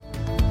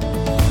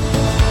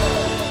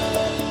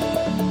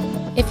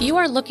If you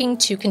are looking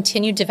to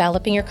continue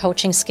developing your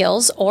coaching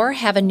skills or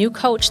have a new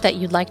coach that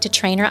you'd like to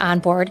train or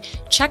onboard,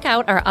 check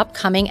out our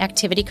upcoming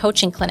activity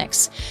coaching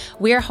clinics.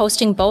 We are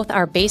hosting both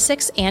our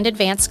basics and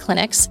advanced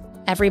clinics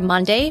every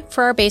Monday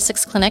for our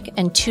basics clinic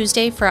and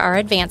Tuesday for our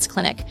advanced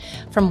clinic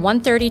from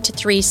 1:30 to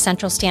 3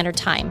 Central Standard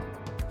Time.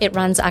 It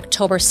runs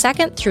October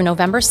 2nd through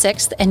November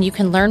 6th, and you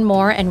can learn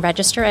more and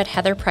register at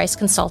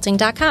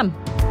heatherpriceconsulting.com.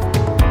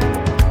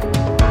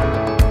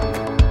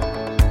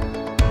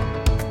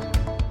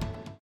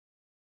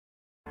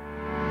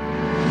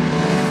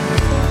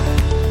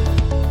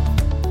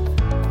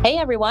 Hey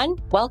everyone,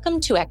 welcome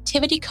to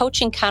Activity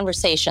Coaching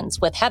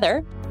Conversations with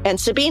Heather and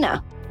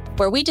Sabina,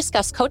 where we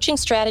discuss coaching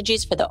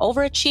strategies for the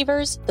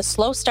overachievers, the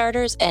slow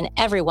starters, and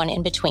everyone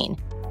in between.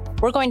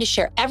 We're going to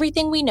share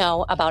everything we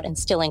know about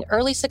instilling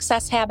early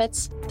success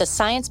habits, the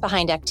science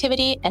behind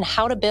activity, and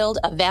how to build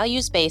a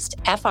values-based,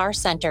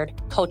 FR-centered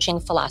coaching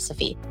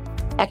philosophy.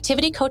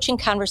 Activity Coaching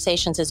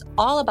Conversations is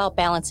all about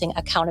balancing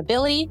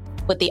accountability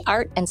with the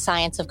art and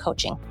science of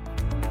coaching.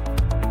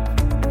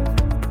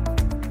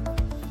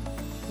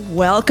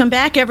 Welcome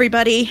back,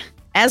 everybody.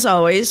 As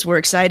always, we're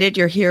excited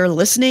you're here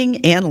listening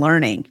and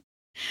learning.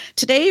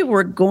 Today,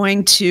 we're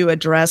going to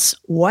address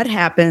what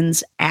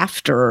happens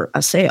after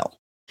a sale.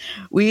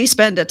 We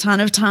spend a ton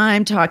of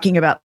time talking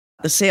about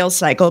the sales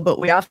cycle, but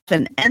we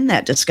often end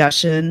that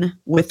discussion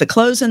with the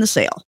close and the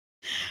sale.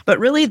 But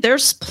really,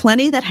 there's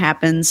plenty that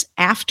happens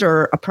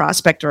after a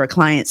prospect or a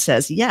client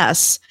says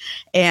yes,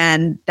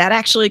 and that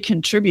actually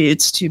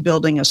contributes to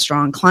building a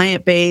strong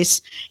client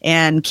base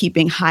and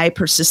keeping high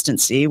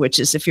persistency, which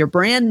is if you're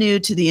brand new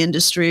to the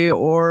industry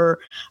or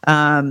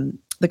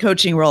the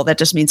coaching role, that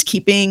just means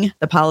keeping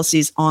the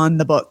policies on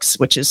the books,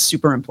 which is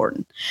super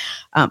important.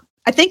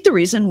 I think the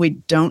reason we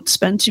don't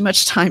spend too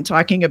much time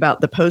talking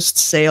about the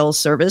post-sale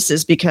service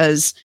is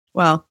because,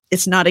 well,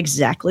 it's not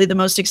exactly the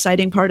most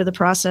exciting part of the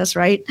process,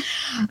 right?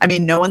 I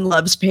mean, no one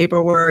loves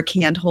paperwork,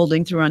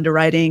 hand-holding through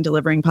underwriting,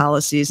 delivering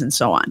policies, and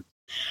so on.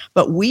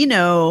 But we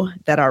know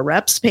that our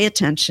reps pay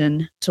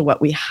attention to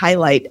what we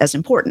highlight as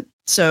important.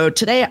 So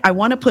today, I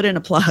want to put in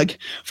a plug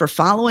for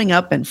following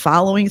up and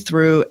following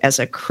through as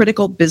a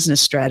critical business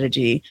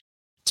strategy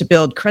to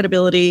build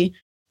credibility,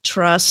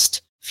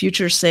 trust,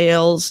 future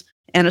sales,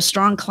 and a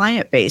strong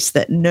client base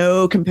that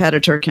no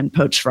competitor can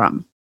poach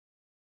from.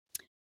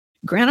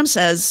 Granum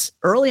says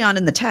early on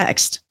in the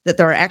text that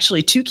there are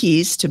actually two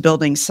keys to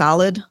building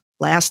solid,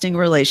 lasting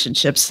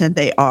relationships, and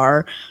they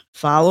are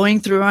following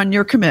through on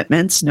your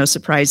commitments, no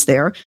surprise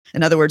there.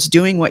 In other words,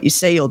 doing what you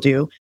say you'll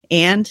do,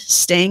 and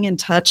staying in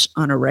touch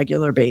on a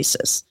regular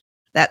basis.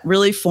 That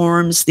really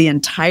forms the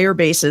entire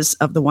basis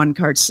of the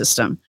one-card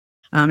system.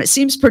 It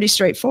seems pretty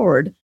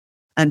straightforward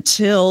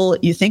until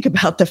you think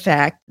about the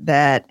fact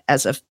that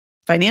as a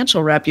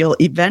financial rep, you'll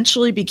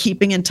eventually be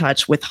keeping in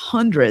touch with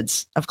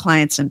hundreds of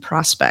clients and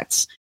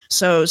prospects.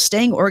 So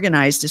staying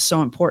organized is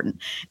so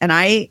important. And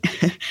I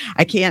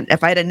can't,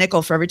 if I had a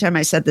nickel for every time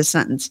I said this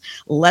sentence,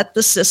 let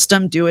the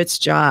system do its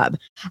job.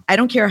 I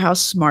don't care how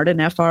smart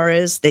an FR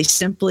is, they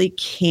simply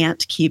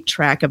can't keep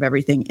track of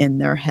everything in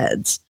their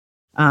heads.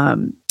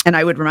 And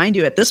I would remind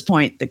you at this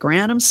point, the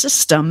Granum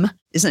system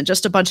isn't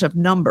just a bunch of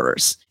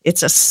numbers.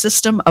 It's a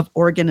system of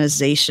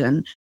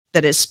organization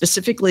that is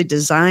specifically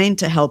designed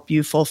to help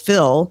you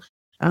fulfill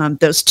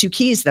those two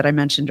keys that I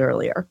mentioned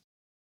earlier.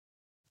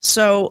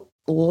 So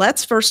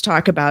let's first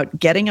talk about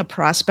getting a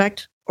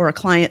prospect or a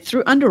client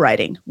through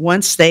underwriting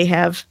once they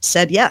have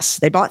said yes,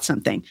 they bought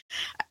something.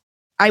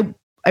 I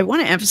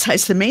want to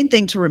emphasize the main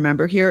thing to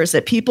remember here is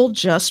that people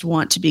just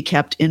want to be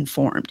kept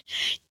informed,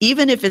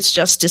 even if it's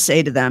just to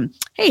say to them,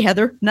 hey,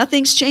 Heather,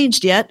 nothing's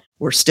changed yet.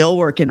 We're still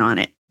working on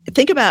it.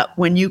 Think about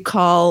when you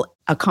call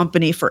a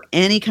company for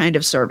any kind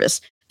of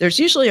service. There's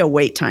usually a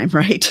wait time,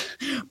 right?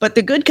 But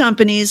the good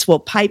companies will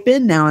pipe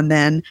in now and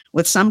then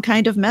with some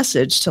kind of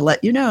message to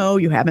let you know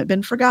you haven't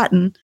been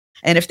forgotten.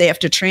 And if they have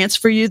to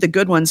transfer you, the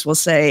good ones will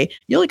say,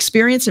 you'll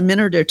experience a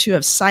minute or two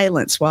of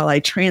silence while I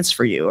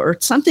transfer you, or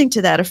something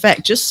to that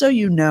effect, just so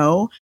you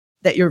know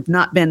that you've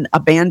not been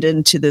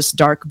abandoned to this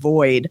dark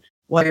void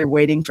while you're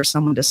waiting for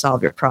someone to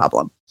solve your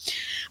problem.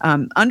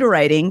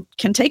 Underwriting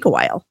can take a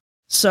while.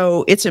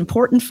 So it's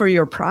important for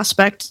your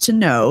prospect to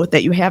know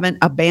that you haven't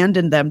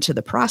abandoned them to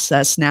the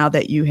process now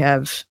that you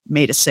have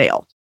made a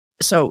sale.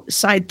 So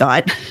side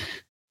thought,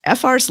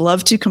 FRs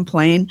love to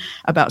complain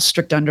about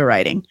strict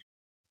underwriting,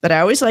 but I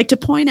always like to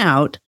point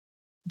out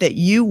that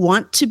you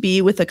want to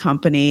be with a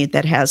company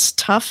that has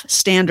tough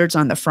standards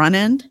on the front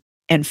end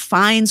and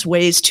finds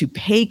ways to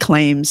pay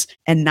claims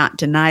and not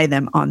deny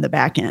them on the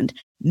back end,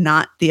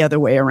 not the other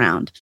way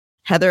around.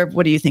 Heather,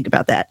 what do you think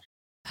about that?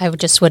 I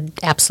would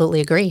absolutely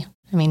agree.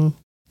 I mean,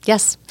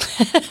 yes,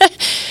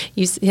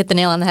 you hit the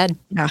nail on the head.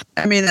 Yeah.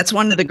 I mean, that's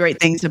one of the great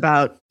things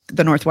about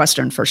the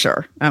Northwestern for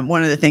sure.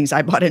 One of the things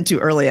I bought into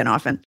early and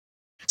often.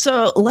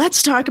 So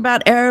let's talk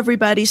about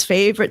everybody's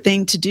favorite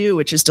thing to do,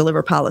 which is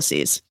deliver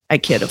policies. I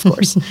kid, of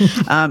course.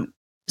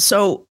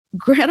 So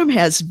Granum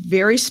has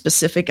very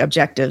specific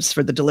objectives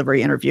for the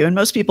delivery interview. And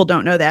most people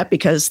don't know that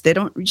because they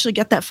don't usually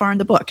get that far in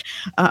the book,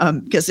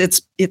 because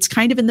it's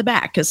kind of in the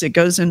back because it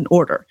goes in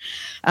order.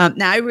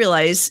 Now, I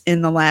realize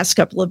in the last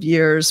couple of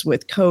years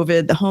with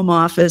COVID, the home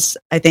office,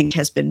 I think,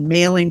 has been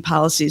mailing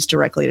policies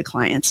directly to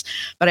clients.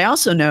 But I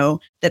also know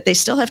that they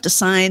still have to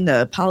sign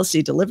the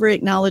policy delivery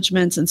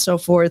acknowledgments and so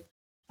forth.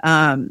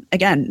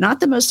 Again, not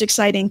the most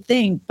exciting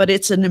thing, but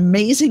it's an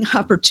amazing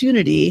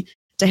opportunity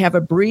to have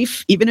a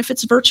brief, even if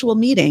it's a virtual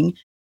meeting,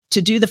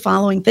 to do the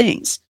following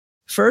things.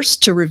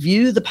 First, to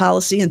review the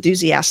policy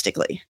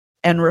enthusiastically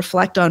and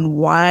reflect on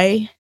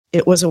why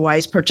it was a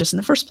wise purchase in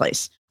the first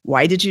place.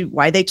 Why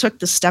they took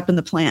the step in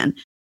the plan.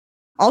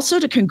 Also,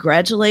 to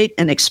congratulate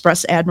and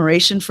express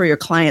admiration for your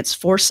client's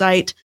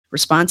foresight,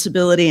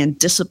 responsibility, and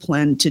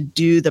discipline to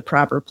do the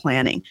proper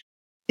planning.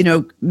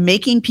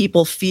 Making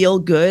people feel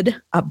good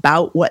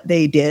about what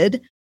they did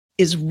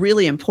is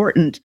really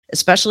important,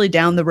 especially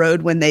down the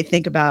road when they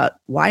think about,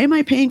 why am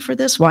I paying for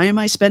this? Why am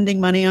I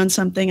spending money on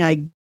something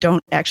I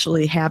don't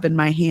actually have in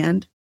my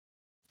hand?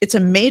 It's a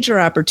major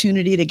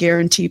opportunity to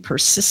guarantee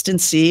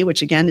persistency,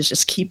 which again is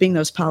just keeping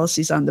those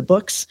policies on the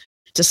books,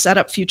 to set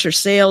up future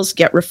sales,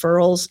 get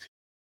referrals,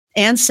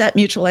 and set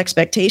mutual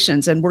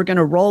expectations. And we're going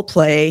to role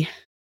play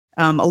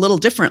a little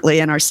differently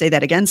in our Say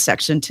That Again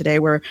section today,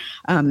 where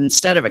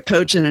instead of a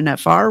coach and an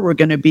FR, we're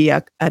going to be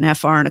an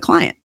FR and a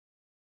client.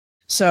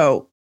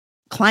 So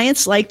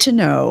clients like to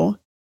know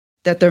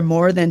that they're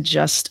more than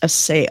just a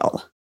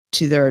sale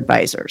to their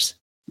advisors,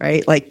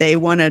 right? Like they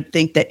want to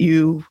think that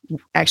you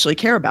actually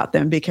care about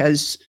them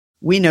because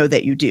we know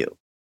that you do.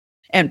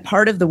 And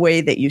part of the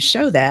way that you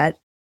show that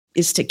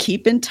is to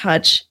keep in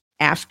touch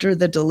after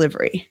the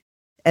delivery.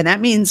 And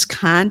that means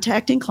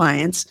contacting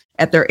clients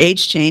at their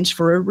age change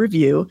for a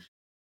review.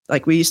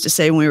 Like we used to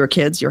say when we were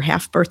kids, your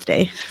half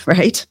birthday,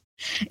 right?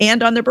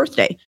 And on their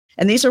birthday.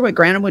 And these are what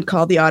Granum would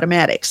call the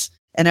automatics.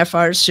 And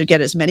FRs should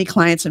get as many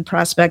clients and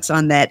prospects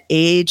on that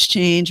age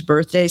change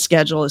birthday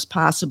schedule as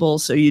possible,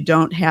 so you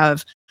don't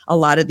have a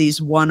lot of these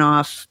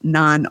one-off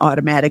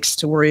non-automatics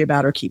to worry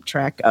about or keep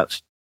track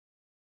of.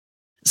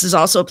 This is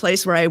also a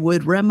place where I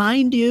would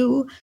remind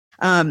you,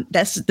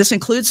 this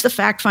includes the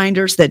fact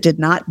finders that did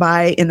not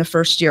buy in the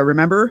first year.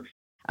 Remember,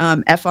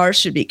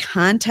 FRs should be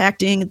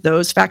contacting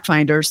those fact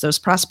finders, those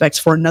prospects,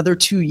 for another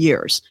 2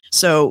 years.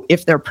 So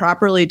if they're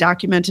properly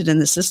documented in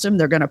the system,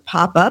 they're going to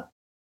pop up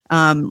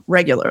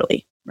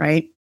regularly,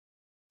 right?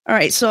 All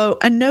right. So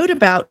a note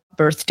about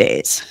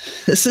birthdays.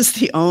 This is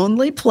the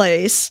only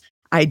place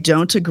I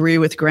don't agree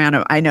with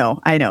Granum. I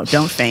know,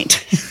 don't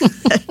faint.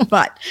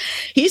 But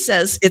he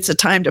says it's a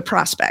time to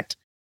prospect.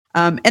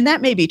 And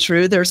that may be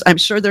true. I'm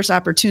sure there's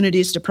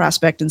opportunities to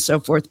prospect and so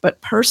forth. But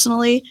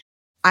personally,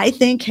 I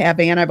think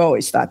and I've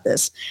always thought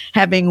this,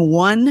 having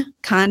one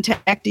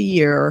contact a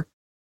year,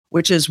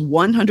 which is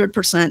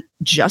 100%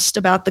 just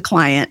about the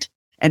client,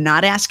 and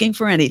not asking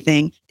for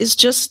anything, is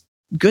just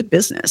good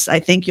business. I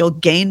think you'll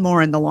gain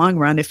more in the long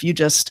run if you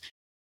just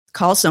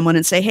call someone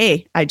and say,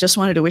 hey, I just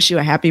wanted to wish you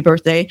a happy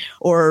birthday,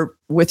 or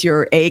with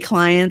your A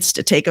clients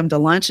to take them to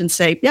lunch and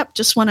say, yep,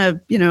 just want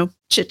to,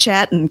 chit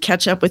chat and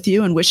catch up with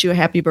you and wish you a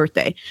happy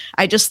birthday.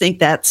 I just think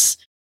that's,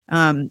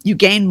 you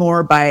gain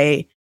more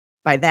by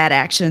that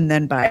action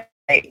than by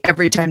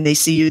every time they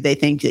see you, they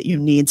think that you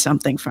need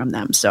something from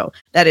them. So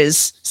that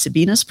is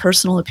Sabina's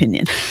personal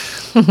opinion.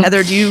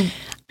 Heather, do you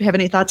have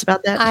any thoughts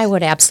about that? I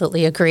would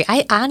absolutely agree.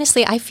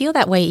 I feel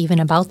that way even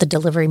about the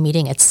delivery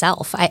meeting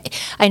itself.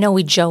 I know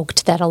we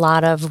joked that a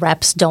lot of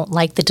reps don't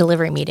like the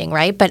delivery meeting,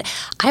 right? But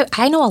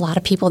I know a lot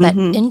of people that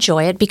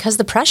enjoy it because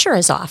the pressure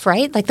is off,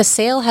 right? Like the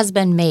sale has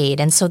been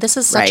made. And so this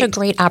is such a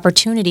great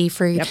opportunity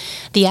for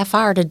the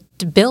FR to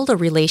build a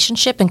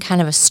relationship in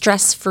kind of a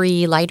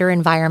stress-free, lighter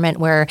environment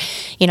where,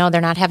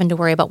 they're not having to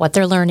worry about what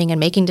they're learning and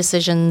making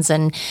decisions.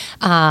 And,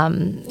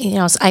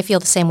 so I feel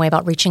the same way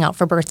about reaching out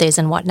for birthdays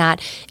and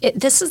whatnot.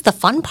 This is the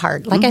fun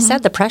part. Like I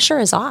said, the pressure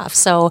is off.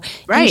 So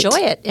enjoy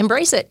it,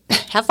 embrace it,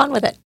 have fun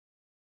with it.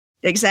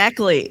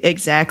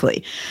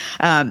 Exactly.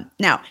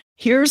 Now,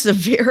 here's a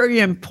very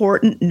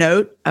important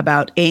note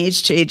about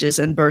age changes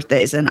and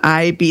birthdays. And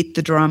I beat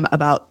the drum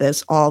about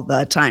this all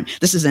the time.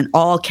 This is in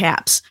all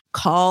caps.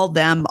 Call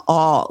them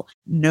all.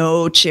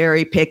 No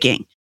cherry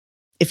picking.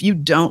 If you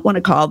don't want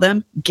to call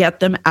them, get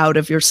them out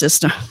of your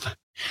system.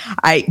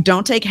 I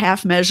don't take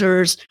half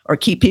measures or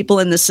keep people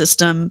in the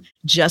system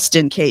just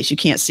in case. You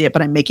can't see it,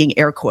 but I'm making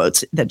air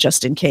quotes that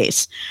just in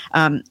case.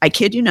 I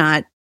kid you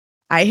not.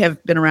 I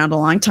have been around a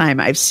long time.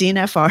 I've seen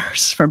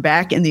FRs from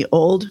back in the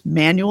old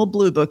manual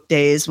blue book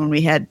days when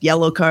we had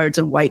yellow cards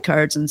and white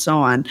cards and so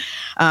on,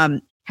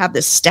 have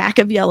this stack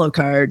of yellow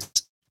cards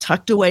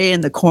tucked away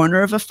in the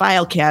corner of a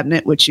file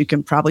cabinet, which you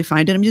can probably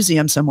find in a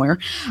museum somewhere,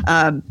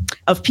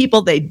 of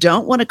people they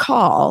don't want to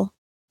call,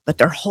 but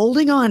they're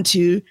holding on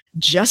to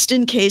just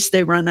in case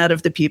they run out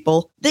of the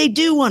people they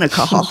do want to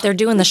call. They're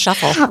doing the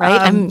shuffle, right?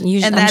 I'm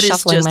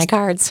shuffling my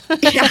cards.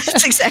 Yeah,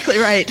 that's exactly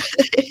right.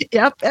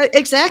 Yep,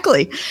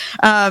 exactly.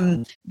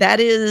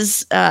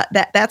 That's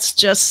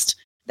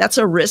That's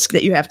a risk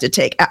that you have to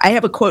take. I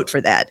have a quote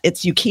for that.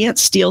 It's, you can't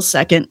steal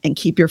second and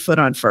keep your foot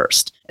on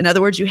first. In other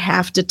words, you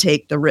have to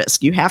take the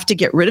risk. You have to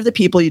get rid of the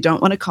people you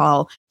don't want to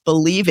call,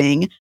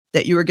 believing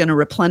that you are going to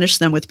replenish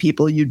them with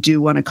people you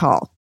do want to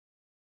call.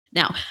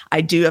 Now,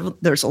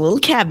 there's a little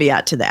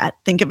caveat to that.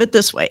 Think of it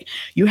this way.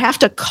 You have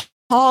to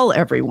call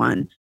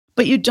everyone,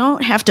 but you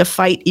don't have to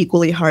fight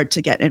equally hard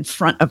to get in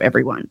front of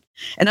everyone.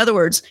 In other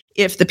words,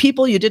 if the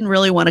people you didn't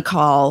really want to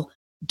call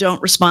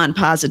don't respond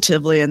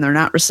positively and they're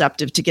not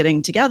receptive to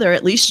getting together,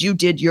 at least you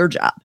did your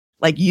job.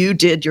 Like you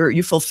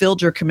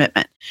fulfilled your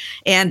commitment.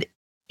 And,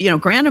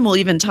 Grandin will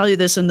even tell you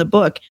this in the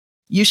book,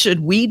 you should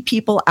weed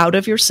people out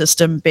of your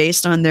system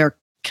based on their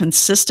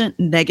consistent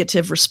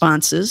negative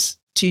responses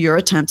to your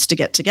attempts to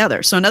get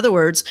together. So in other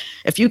words,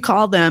 if you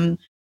call them,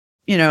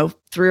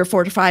 3 or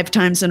 4 to 5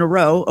 times in a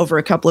row over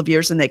a couple of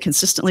years and they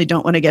consistently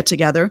don't want to get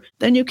together,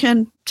 then you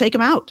can take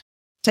them out.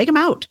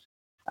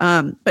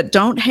 But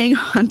don't hang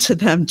on to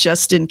them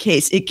just in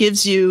case. It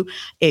gives you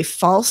a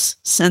false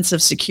sense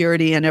of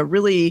security and a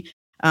really,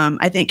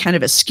 I think, kind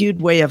of a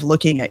skewed way of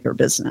looking at your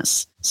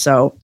business.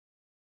 So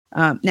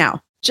now,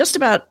 just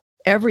about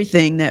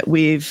everything that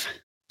we've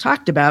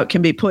talked about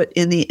can be put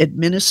in the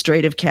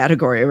administrative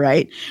category,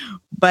 right?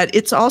 But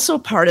it's also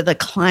part of the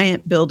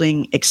client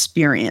building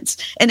experience.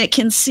 And it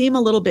can seem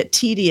a little bit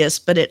tedious,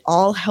 but it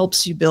all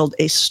helps you build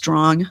a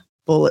strong,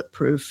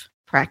 bulletproof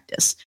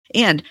practice.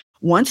 And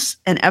once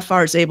an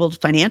FR is able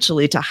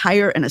financially to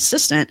hire an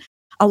assistant,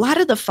 a lot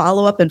of the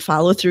follow-up and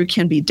follow-through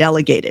can be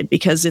delegated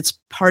because it's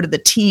part of the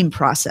team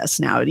process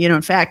now.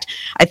 In fact,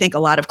 I think a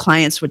lot of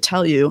clients would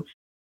tell you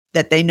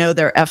that they know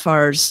their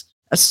FR's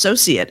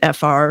associate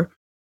FR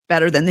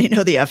better than they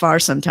know the FR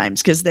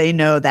sometimes, because they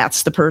know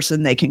that's the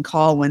person they can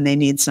call when they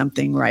need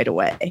something right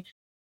away.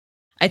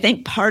 I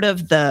think part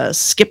of the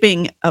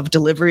skipping of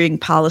delivering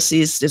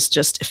policies is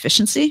just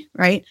efficiency,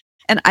 right?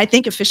 And I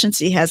think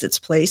efficiency has its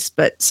place,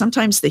 but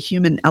sometimes the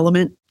human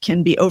element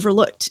can be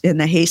overlooked in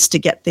the haste to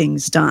get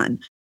things done.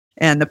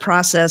 And the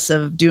process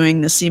of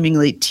doing the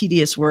seemingly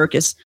tedious work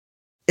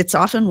it's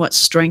often what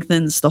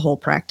strengthens the whole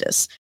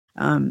practice.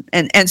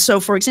 And so,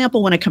 for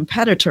example, when a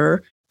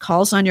competitor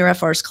calls on your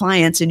FR's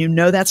clients and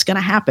that's going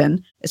to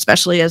happen,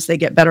 especially as they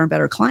get better and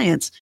better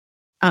clients,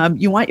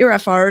 you want your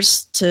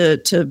FRs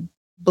to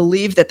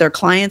believe that their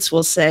clients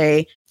will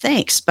say,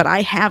 thanks, but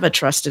I have a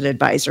trusted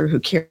advisor who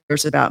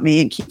cares about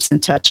me and keeps in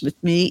touch with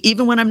me,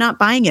 even when I'm not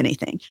buying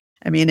anything.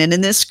 And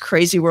in this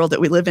crazy world that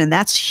we live in,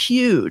 that's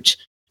huge,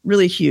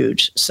 really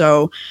huge.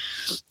 So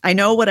I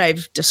know what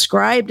I've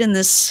described in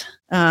this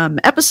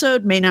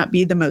episode may not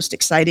be the most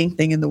exciting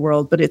thing in the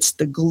world, but it's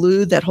the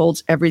glue that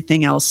holds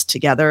everything else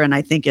together. And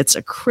I think it's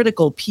a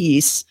critical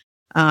piece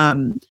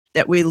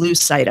that we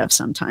lose sight of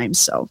sometimes.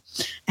 So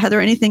Heather,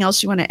 anything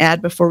else you want to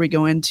add before we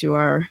go into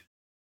our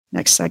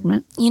next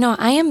segment?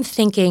 I am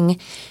thinking,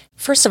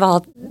 first of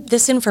all,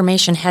 this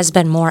information has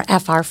been more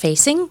FR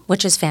facing,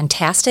 which is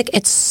fantastic.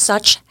 It's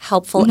such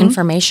helpful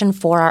information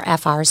for our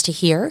FRs to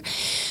hear.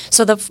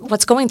 So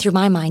what's going through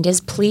my mind is,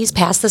 please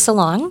pass this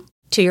along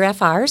to your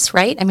FRs,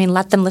 right?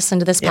 Let them listen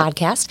to this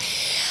podcast.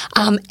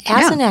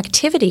 As an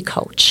activity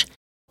coach,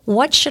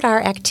 what should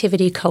our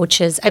activity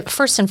coaches,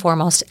 first and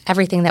foremost,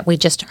 everything that we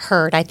just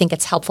heard, I think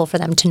it's helpful for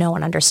them to know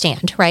and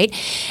understand, right?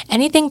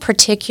 Anything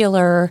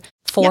particular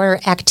for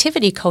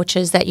activity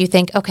coaches that you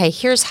think, okay,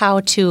 here's how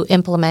to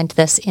implement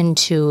this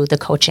into the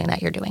coaching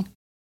that you're doing?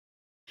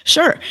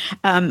 Sure.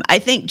 I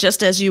think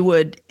just as you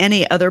would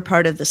any other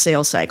part of the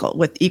sales cycle,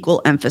 with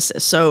equal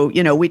emphasis. So,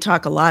 we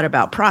talk a lot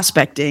about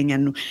prospecting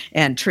and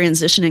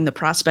transitioning the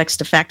prospects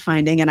to fact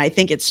finding. And I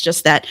think it's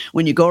just that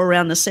when you go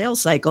around the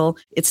sales cycle,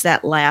 it's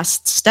that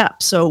last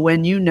step. So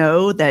when you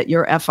know that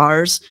your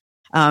FRs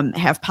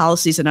have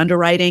policies and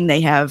underwriting,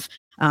 they have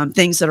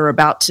things that are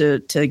about to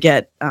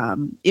get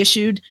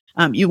issued,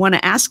 you want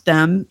to ask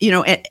them,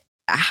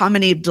 how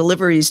many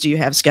deliveries do you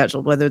have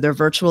scheduled, whether they're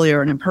virtually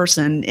or in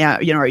person?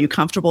 Are you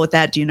comfortable with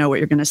that? Do you know what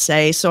you're going to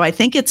say? So I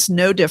think it's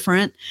no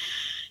different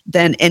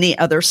than any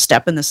other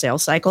step in the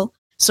sales cycle.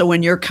 So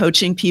when you're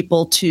coaching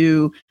people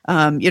to,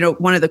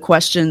 one of the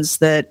questions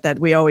that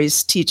we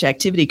always teach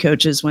activity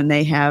coaches when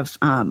they have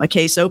a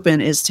case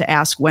open is to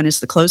ask, when is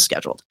the close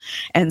scheduled?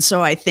 And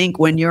so I think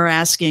when you're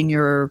asking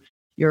your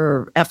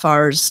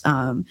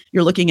FRs,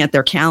 you're looking at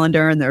their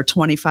calendar and they're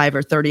 25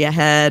 or 30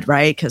 ahead,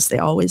 right? Because they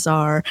always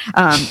are.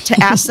 To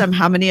ask them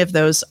how many of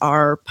those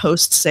are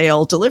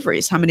post-sale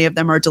deliveries, how many of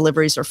them are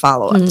deliveries or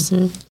follow-ups.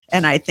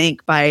 And I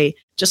think by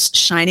just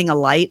shining a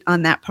light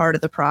on that part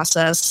of the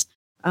process,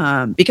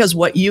 because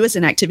what you as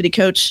an activity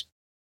coach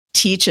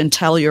teach and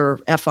tell your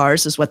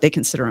FRs is what they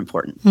consider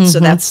important.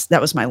 So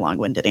that was my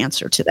long-winded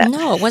answer to that.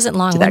 No, it wasn't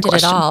long-winded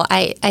at all.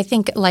 I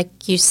think,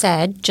 like you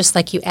said, just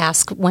like you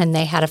ask when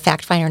they had a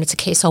fact finder and it's a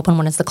case open,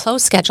 when is the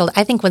close scheduled?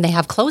 I think when they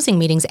have closing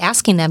meetings,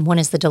 asking them when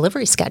is the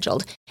delivery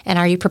scheduled, And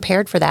are you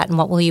prepared for that? And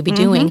what will you be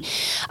doing?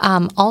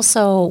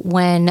 Also,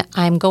 when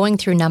I'm going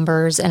through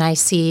numbers and I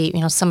see,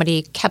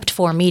 somebody kept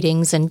 4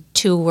 meetings and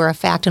 2 were a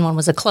fact and 1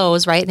 was a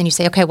close, right? Then you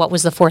say, okay, what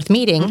was the 4th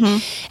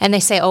meeting? And they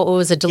say, oh, it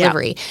was a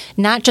delivery.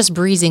 Not just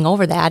breezing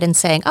over that and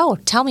saying, oh,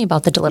 tell me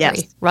about the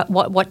delivery.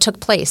 What took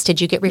place?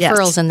 Did you get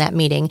referrals in that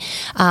meeting?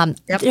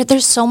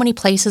 There's so many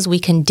places we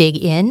can dig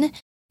in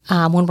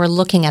when we're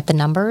looking at the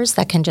numbers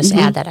that can just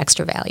add that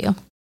extra value.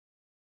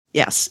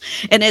 Yes.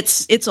 And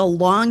it's a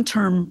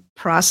long-term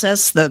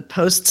process, the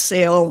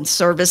post-sale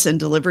service and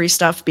delivery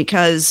stuff,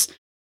 because,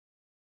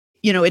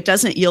 it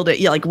doesn't yield it.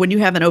 Like when you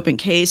have an open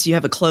case, you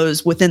have a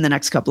close within the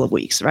next couple of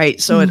weeks, right?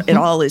 So it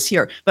all is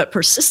here. But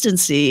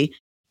persistency,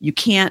 you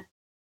can't,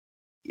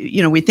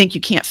 we think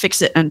you can't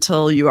fix it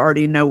until you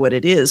already know what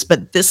it is.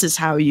 But this is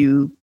how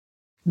you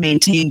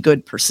maintain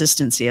good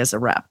persistency as a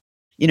rep.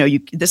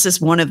 This is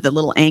one of the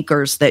little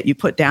anchors that you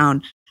put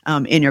down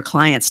in your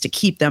clients to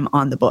keep them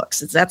on the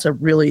books. That's a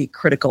really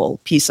critical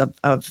piece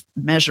of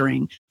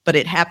measuring, but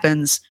it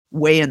happens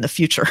way in the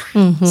future.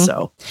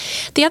 So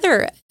the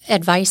other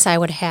advice I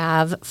would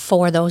have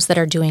for those that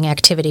are doing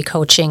activity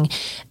coaching,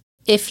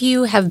 if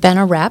you have been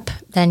a rep,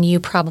 then you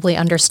probably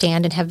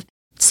understand and have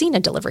seen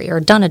a delivery or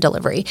done a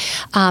delivery.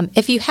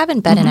 If you haven't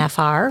been an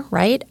FR,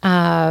 right,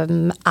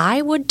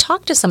 I would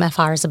talk to some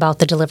FRs about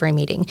the delivery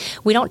meeting.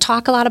 We don't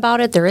talk a lot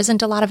about it. There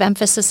isn't a lot of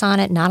emphasis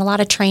on it, not a lot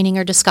of training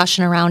or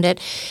discussion around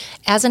it.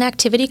 As an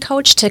activity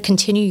coach, to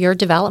continue your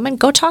development,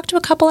 go talk to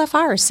a couple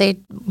FRs. Say,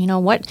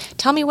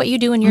 tell me what you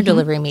do in your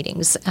delivery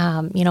meetings.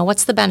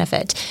 What's the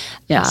benefit?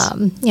 Yes.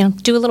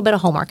 Do a little bit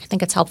of homework. I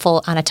think it's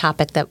helpful on a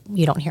topic that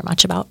you don't hear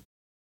much about.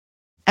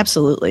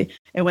 Absolutely.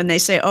 And when they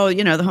say, oh,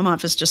 the home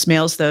office just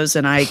mails those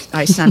and I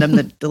send them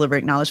the delivery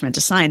acknowledgement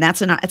to sign,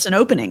 it's an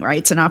opening, right?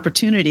 It's an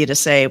opportunity to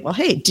say, well,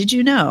 hey, did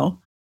you know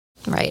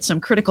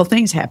some critical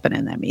things happen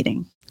in that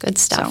meeting? Good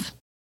stuff. So,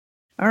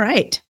 all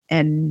right.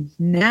 And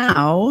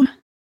now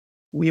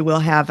we will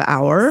have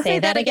our... Say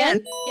that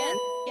again.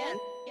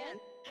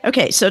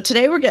 Okay. So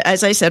today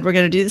as I said, we're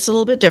going to do this a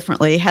little bit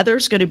differently.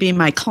 Heather's going to be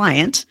my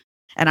client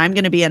and I'm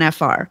going to be an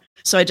FR.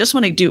 So we're just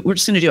going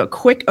to do a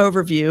quick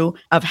overview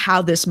of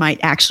how this might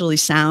actually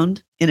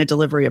sound in a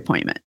delivery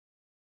appointment.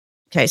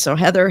 Okay, so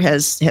Heather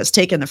has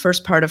taken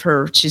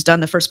she's done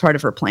the first part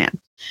of her plan.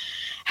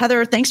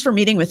 Heather, thanks for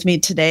meeting with me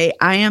today.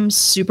 I am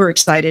super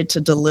excited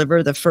to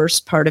deliver the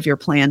first part of your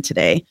plan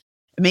today.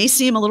 It may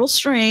seem a little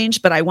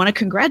strange, but I want to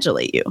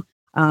congratulate you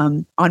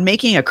on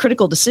making a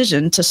critical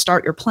decision to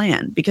start your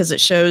plan, because it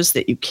shows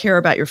that you care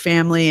about your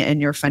family and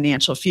your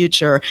financial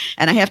future.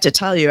 And I have to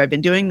tell you, I've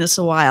been doing this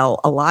a while.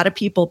 A lot of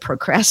people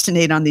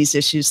procrastinate on these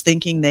issues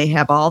thinking they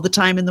have all the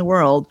time in the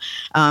world,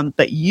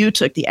 but you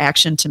took the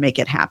action to make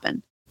it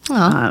happen.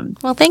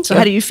 Well, thank you. So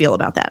how do you feel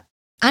about that?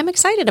 I'm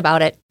excited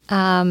about it.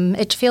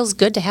 It feels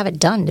good to have it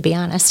done, to be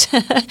honest.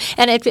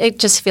 And it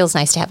just feels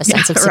nice to have a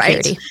sense of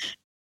security. Right.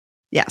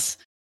 Yes.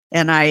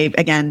 And I,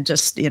 again,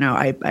 just,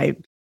 I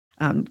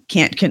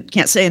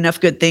can't say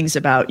enough good things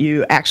about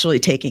you actually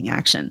taking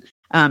action.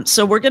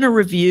 So we're going to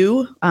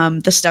review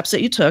the steps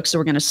that you took. So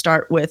we're going to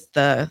start with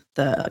the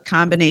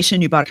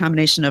combination. You bought a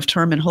combination of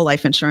term and whole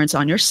life insurance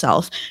on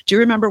yourself. Do you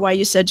remember why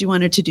you said you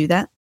wanted to do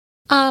that?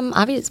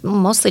 Obviously,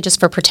 mostly just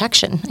for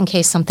protection in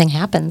case something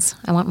happens.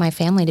 I want my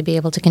family to be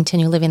able to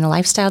continue living the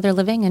lifestyle they're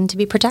living and to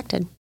be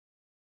protected.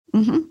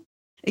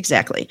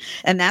 Exactly.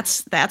 And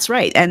that's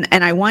right. And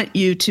I want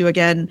you to,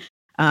 again,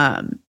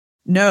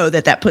 know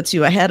that puts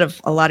you ahead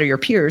of a lot of your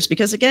peers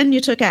because, again, you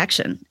took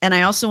action. And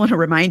I also want to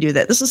remind you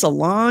that this is a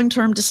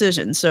long-term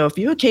decision. So if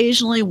you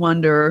occasionally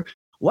wonder,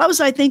 what was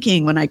I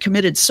thinking when I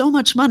committed so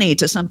much money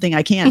to something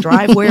I can't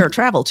drive, wear, or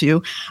travel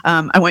to?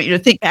 I want you to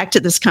think back to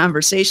this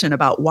conversation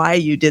about why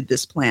you did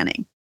this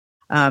planning,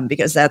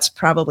 because that's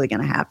probably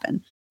going to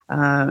happen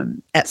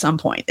at some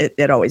point.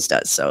 It always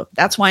does. So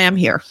that's why I'm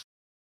here.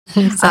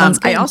 Sounds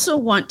good. I also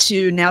want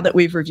to, now that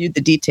we've reviewed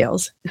the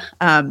details,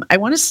 I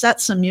want to set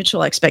some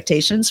mutual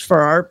expectations for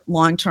our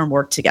long-term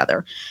work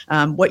together.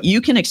 What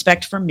you can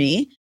expect from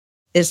me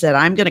is that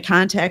I'm going to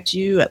contact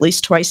you at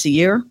least twice a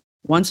year,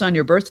 once on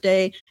your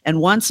birthday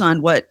and once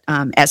on what,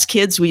 as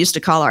kids, we used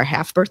to call our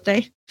half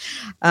birthday.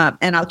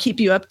 And I'll keep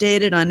you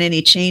updated on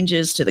any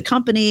changes to the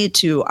company,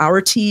 to our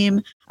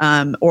team,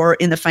 or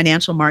in the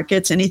financial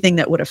markets, anything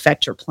that would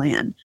affect your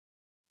plan.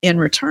 In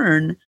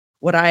return,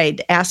 what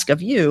I'd ask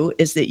of you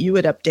is that you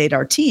would update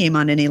our team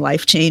on any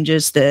life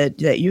changes that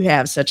you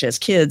have, such as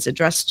kids,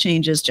 address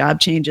changes, job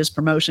changes,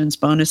 promotions,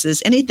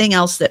 bonuses, anything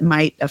else that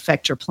might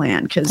affect your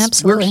plan,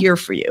 because we're here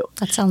for you.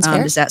 That sounds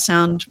fair. Does that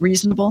sound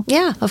reasonable?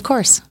 Yeah, of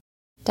course.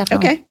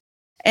 Definitely. Okay.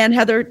 And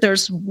Heather,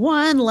 there's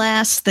one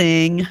last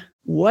thing.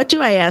 What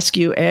do I ask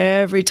you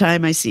every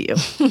time I see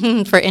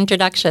you? For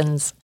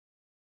introductions.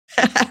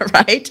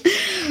 Right?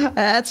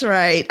 That's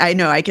right. I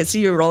know. I can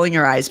see you rolling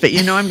your eyes, but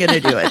you know I'm going to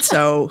do it.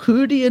 So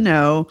who do you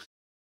know?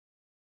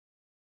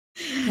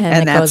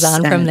 And it goes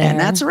on from there. And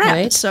that's a wrap.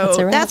 Right?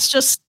 So that's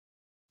just,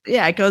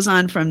 it goes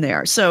on from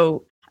there.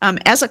 So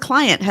as a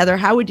client, Heather,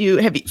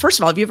 first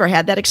of all, have you ever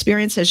had that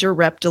experience? Has your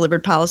rep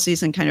delivered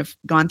policies and kind of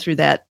gone through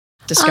that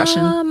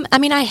discussion? I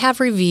mean, I have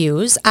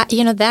reviews. That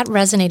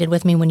resonated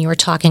with me when you were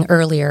talking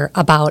earlier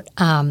about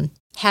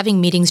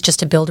having meetings just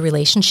to build a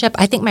relationship.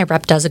 I think my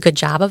rep does a good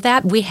job of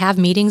that. We have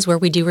meetings where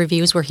we do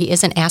reviews where he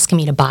isn't asking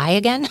me to buy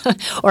again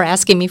or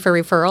asking me for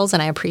referrals,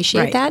 and I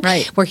appreciate that.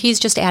 Right. Where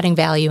he's just adding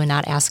value and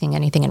not asking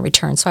anything in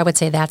return. So I would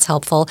say that's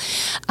helpful.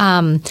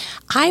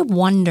 I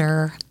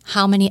wonder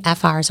how many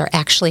FRs are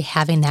actually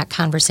having that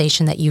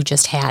conversation that you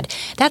just had.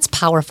 That's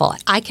powerful.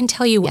 I can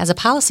tell you as a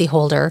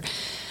policyholder,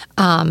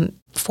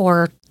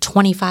 for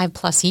 25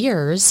 plus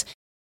years,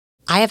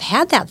 I have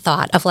had that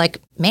thought of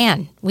like,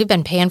 man, we've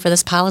been paying for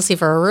this policy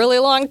for a really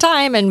long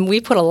time and we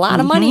put a lot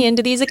of money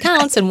into these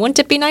accounts, and wouldn't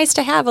it be nice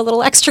to have a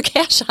little extra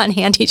cash on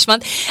hand each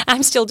month?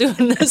 I'm still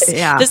doing this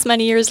this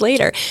many years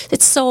later.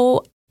 It's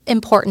so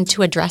important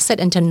to address it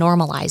and to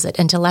normalize it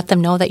and to let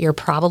them know that you're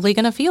probably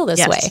going to feel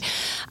this way.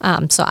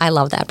 So I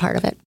love that part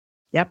of it.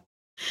 Yep.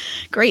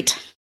 Great.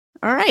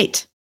 All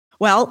right.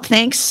 Well,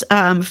 thanks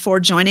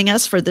for joining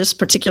us for this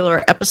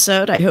particular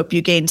episode. I hope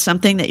you gained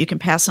something that you can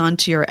pass on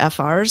to your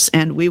FRs,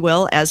 and we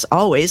will, as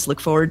always, look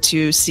forward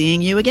to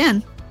seeing you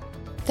again.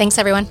 Thanks,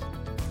 everyone.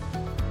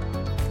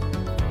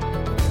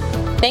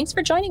 Thanks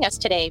for joining us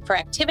today for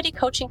Activity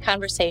Coaching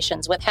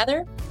Conversations with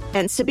Heather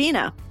and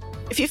Sabina.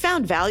 If you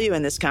found value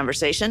in this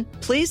conversation,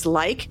 please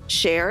like,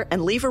 share,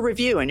 and leave a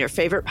review in your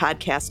favorite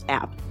podcast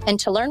app. And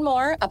to learn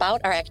more about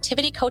our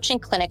activity coaching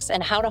clinics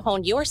and how to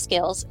hone your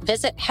skills,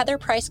 visit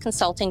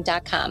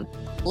heatherpriceconsulting.com.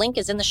 Link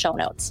is in the show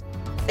notes.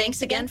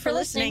 Thanks again for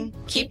listening.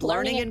 Keep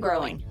learning and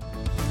growing.